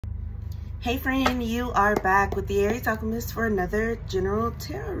Hey friend, you are back with the AriesAlchemist for another general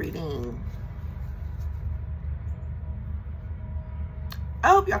tarot reading. I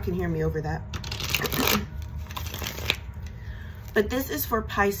hope y'all can hear me over that. But this is for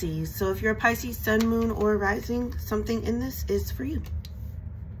Pisces. So if you're a Pisces sun, moon, or rising, something in this is for you.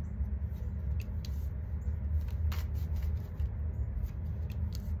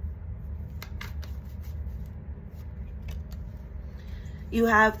 You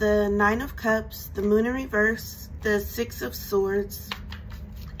have the Nine of Cups, the Moon in reverse, the Six of Swords,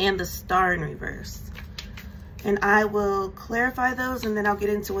 and the Star in reverse. And I will clarify those and then I'll get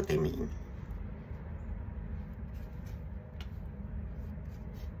into what they mean.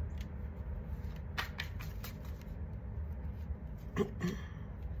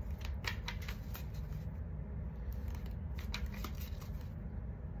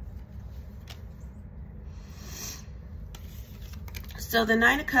 So the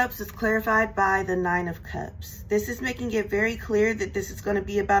Nine of Cups is clarified by the Nine of Cups. This is making it very clear that this is going to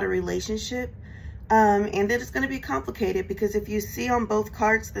be about a relationship and that it's going to be complicated, because if you see on both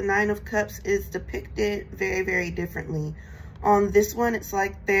cards, the Nine of Cups is depicted very, very differently. On this one, it's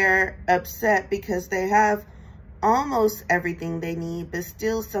like they're upset because they have almost everything they need, but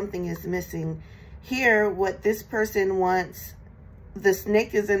still something is missing. Here, what this person wants, the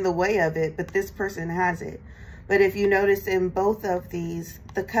snake is in the way of it, but this person has it. But if you notice in both of these,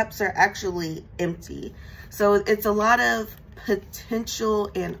 the cups are actually empty. So it's a lot of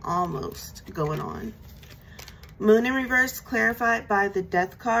potential and almost going on. Moon in reverse, clarified by the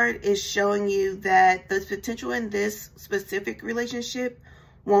Death card, is showing you that the potential in this specific relationship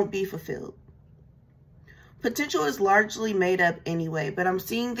won't be fulfilled. Potential is largely made up anyway, but I'm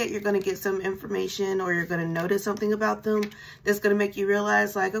seeing that you're going to get some information or you're going to notice something about them that's going to make you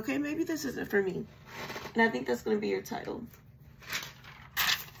realize, like, okay, maybe this isn't for me. And I think that's going to be your title.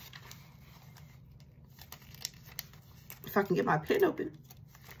 If I can get my pen open.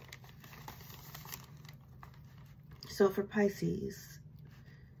 So for Pisces,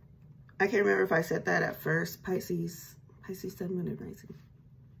 I can't remember if I said that at first. Pisces sun, moon, and rising.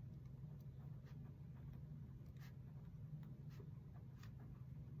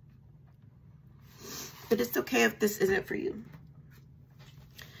 But it's okay if this isn't for you.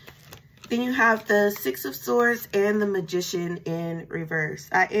 Then you have the Six of Swords and the Magician in reverse.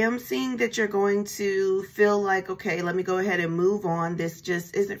 I am seeing that you're going to feel like, okay, let me go ahead and move on. This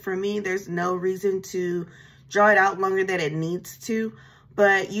just isn't for me. There's no reason to draw it out longer than it needs to.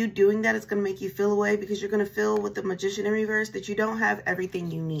 But you doing that is going to make you feel away, because you're going to feel with the Magician in reverse that you don't have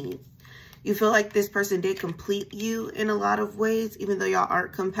everything you need. You feel like this person did complete you in a lot of ways, even though y'all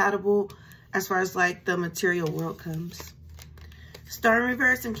aren't compatible as far as like the material world comes. Star in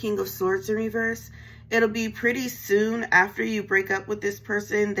reverse and King of Swords in reverse. It'll be pretty soon after you break up with this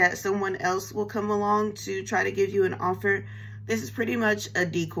person that someone else will come along to try to give you an offer. This is pretty much a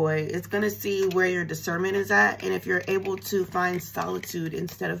decoy. It's going to see where your discernment is at and if you're able to find solitude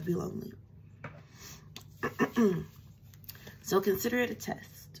instead of be lonely. So consider it a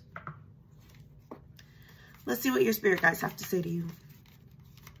test. Let's see what your spirit guides have to say to you.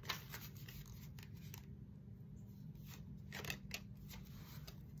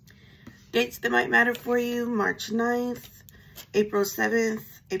 Dates that might matter for you: March 9th, April 7th,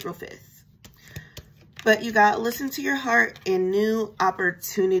 April 5th. But you got to listen to your heart and new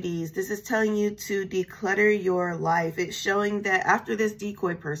opportunities. This is telling you to declutter your life. It's showing that after this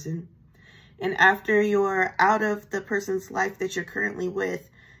decoy person and after you're out of the person's life that you're currently with,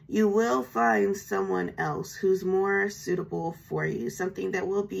 you will find someone else who's more suitable for you. Something that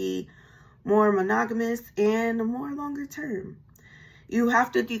will be more monogamous and more longer term. You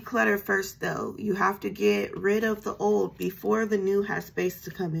have to declutter first, though. You have to get rid of the old before the new has space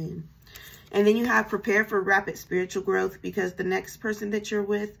to come in. And then you have prepare for rapid spiritual growth, because the next person that you're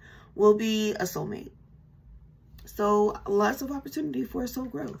with will be a soulmate. So lots of opportunity for soul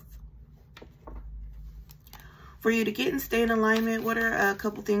growth. For you to get and stay in alignment, what are a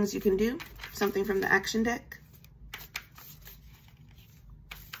couple things you can do? Something from the action deck.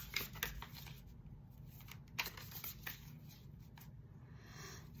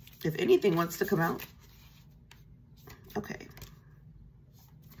 If anything wants to come out. Okay.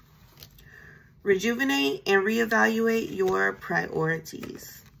 Rejuvenate and reevaluate your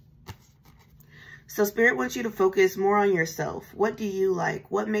priorities. So Spirit wants you to focus more on yourself. What do you like?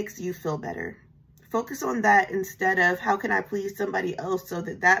 What makes you feel better? Focus on that instead of how can I please somebody else so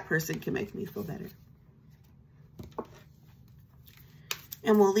that that person can make me feel better.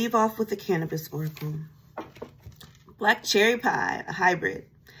 And we'll leave off with the Cannabis Oracle. Black Cherry Pie, a hybrid.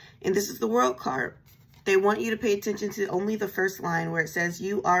 And this is the World card. They want you to pay attention to only the first line where it says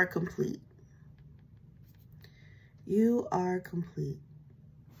you are complete. You are complete.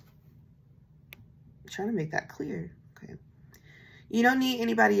 I'm trying to make that clear. Okay. You don't need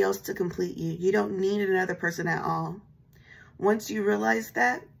anybody else to complete you. You don't need another person at all. Once you realize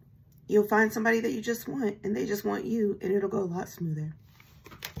that, you'll find somebody that you just want, and they just want you, and it'll go a lot smoother.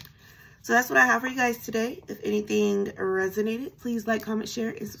 So that's what I have for you guys today. If anything resonated, please like, comment,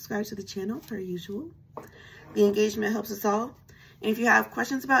 share, and subscribe to the channel per usual. The engagement helps us all. And if you have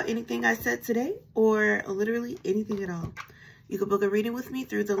questions about anything I said today, or literally anything at all, you can book a reading with me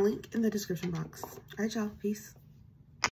through the link in the description box. All right, y'all. Peace.